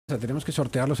sea, tenemos que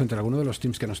sortearlos entre alguno de los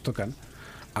teams que nos tocan.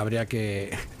 Habría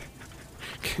que,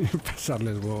 que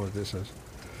pasarles huevos de esos.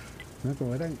 ¿No?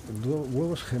 Como eran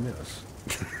huevos gemelos.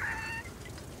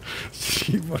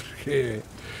 Sí, porque...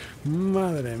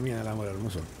 Madre mía, el amor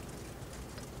hermoso.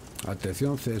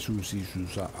 Atención, Jesús y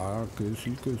sus... Ah, que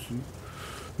sí, que sí.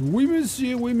 Oui,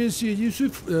 monsieur, yo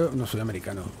soy... no, soy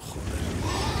americano. Joder.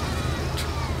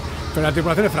 Pero la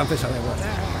tripulación es francesa, da igual.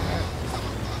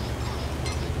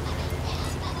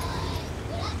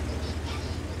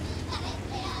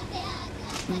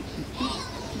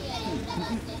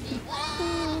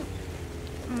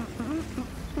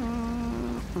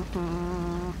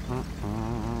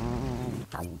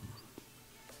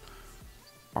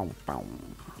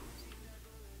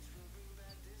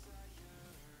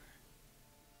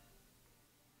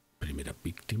 Primera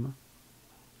víctima.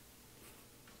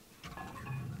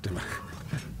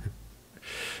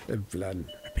 En plan...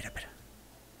 Espera.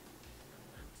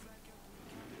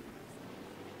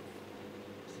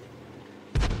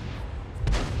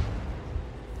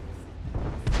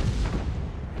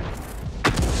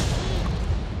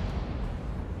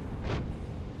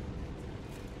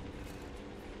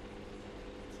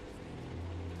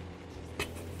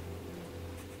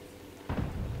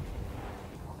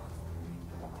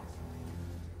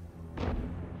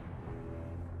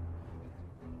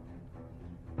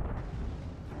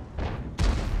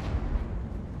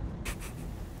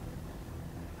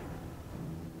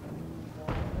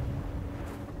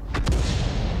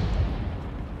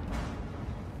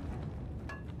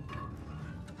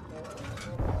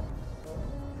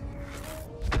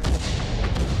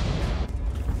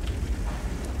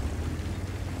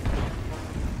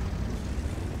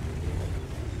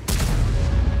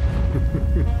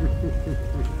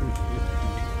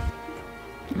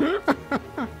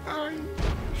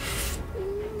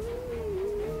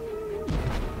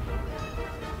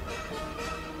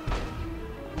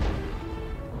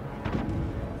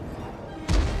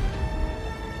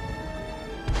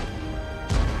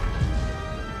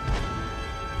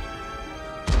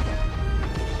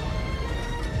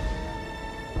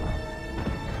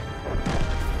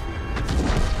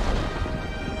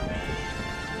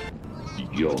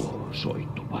 Yo soy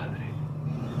tu padre.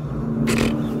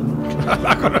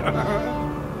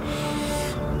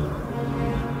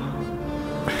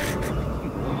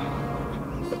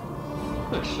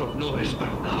 Eso no es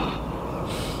verdad.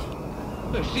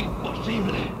 Es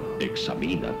imposible.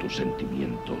 Examina tus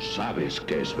sentimientos. Sabes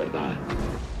que es verdad.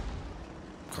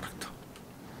 Correcto.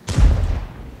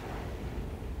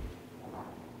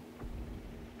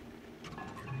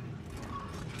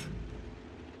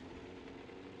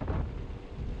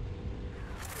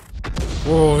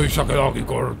 Uy, se ha quedado aquí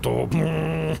corto.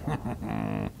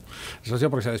 Eso ha sido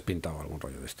porque se ha despintado algún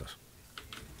rollo de estos.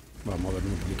 Voy a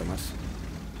moverme un poquito más.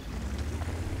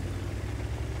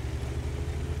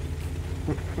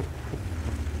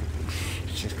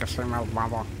 Si es que soy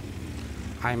malvado.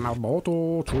 Ay,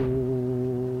 malvado.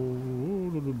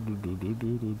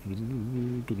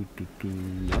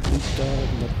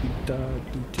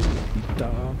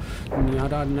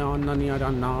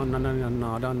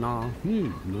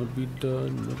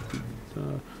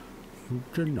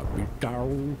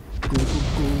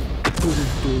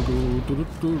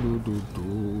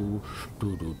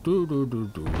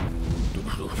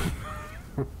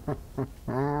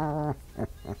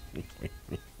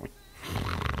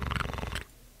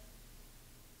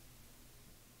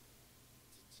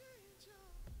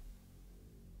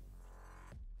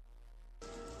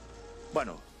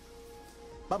 Bueno,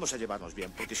 vamos a llevarnos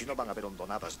bien, porque si no van a haber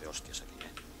hondonadas de hostias aquí,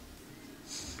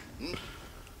 ¿eh?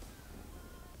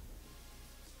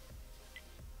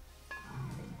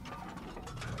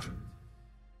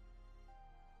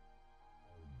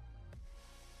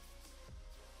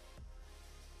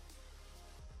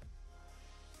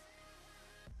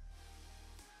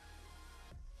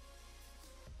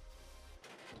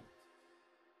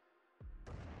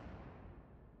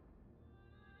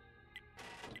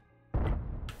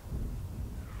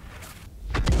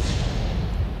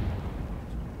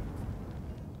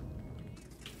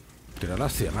 Tirar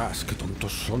las ciegas, qué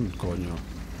tontos son, coño.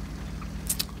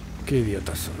 Qué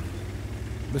idiotas son.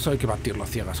 Eso hay que batirlo a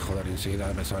ciegas, joder,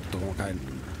 enseguida ves a ver tú cómo caen.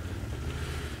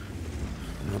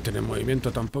 No tienen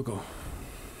movimiento tampoco.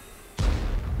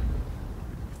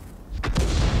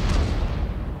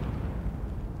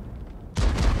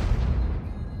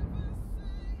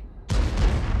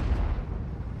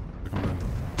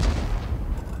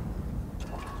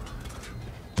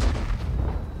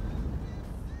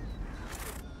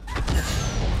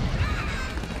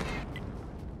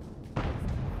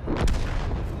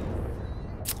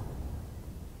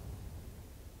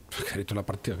 ¿Has visto la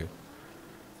partida o qué?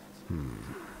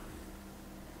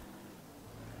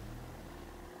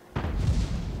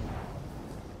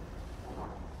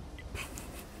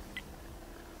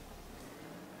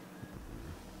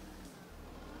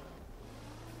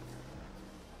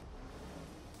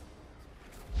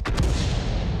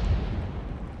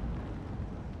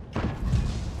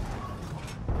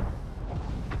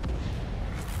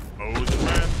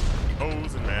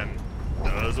 Mosin man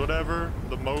does whatever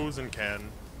the Mosin can.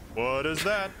 What is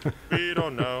that? We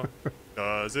don't know,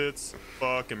 cause it's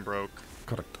fucking broke.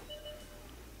 Correcto.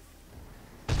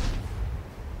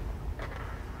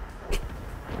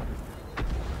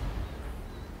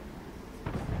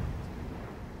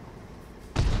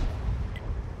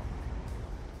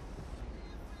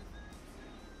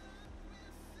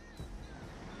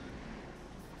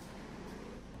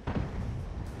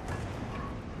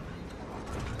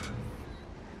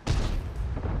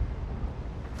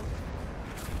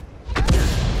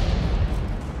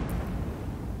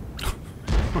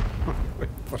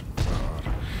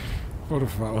 Por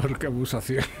favor, qué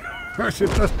abusación.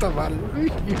 Esto está mal.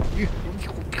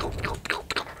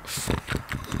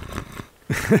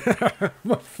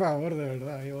 Por favor, de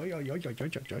verdad.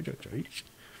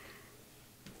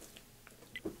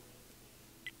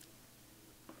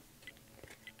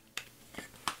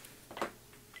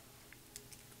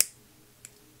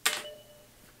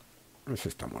 Ese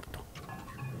está muerto.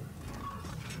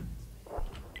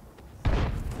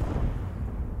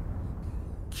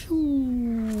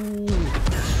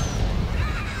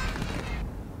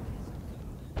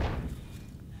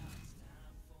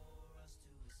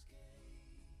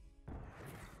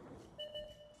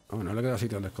 Oh, no le queda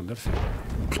sitio donde esconderse.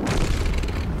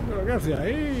 ¿Pero qué hace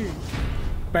ahí?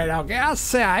 ¿Pero qué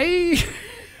hace ahí?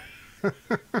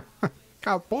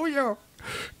 ¡Capullo!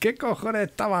 ¿Qué cojones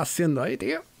estaba haciendo ahí,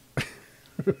 tío?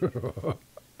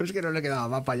 Es que no le quedaba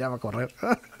más para allá para correr.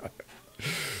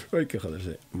 Hay que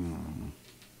joderse.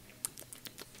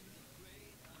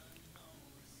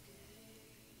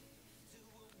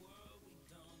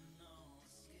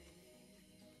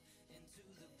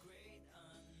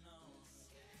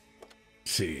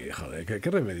 Sí, joder, ¿qué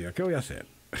remedio? ¿Qué voy a hacer?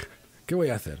 ¿Qué voy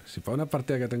a hacer? Si para una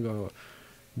partida que tengo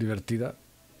divertida,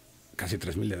 casi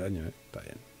 3000 de daño, ¿eh? Está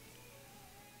bien.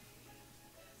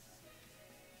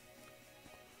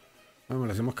 Vamos,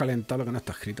 les hemos calentado lo que no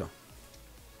está escrito.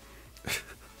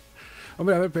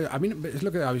 Hombre, a ver, pero a mí es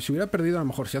lo que... Si hubiera perdido, a lo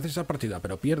mejor, si haces esa partida,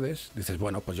 pero pierdes, dices,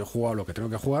 bueno, pues yo he jugado lo que tengo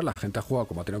que jugar, la gente ha jugado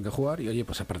como ha tenido que jugar, y oye,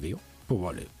 pues he perdido. Pues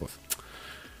vale, pues...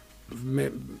 Me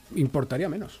importaría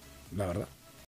menos, la verdad.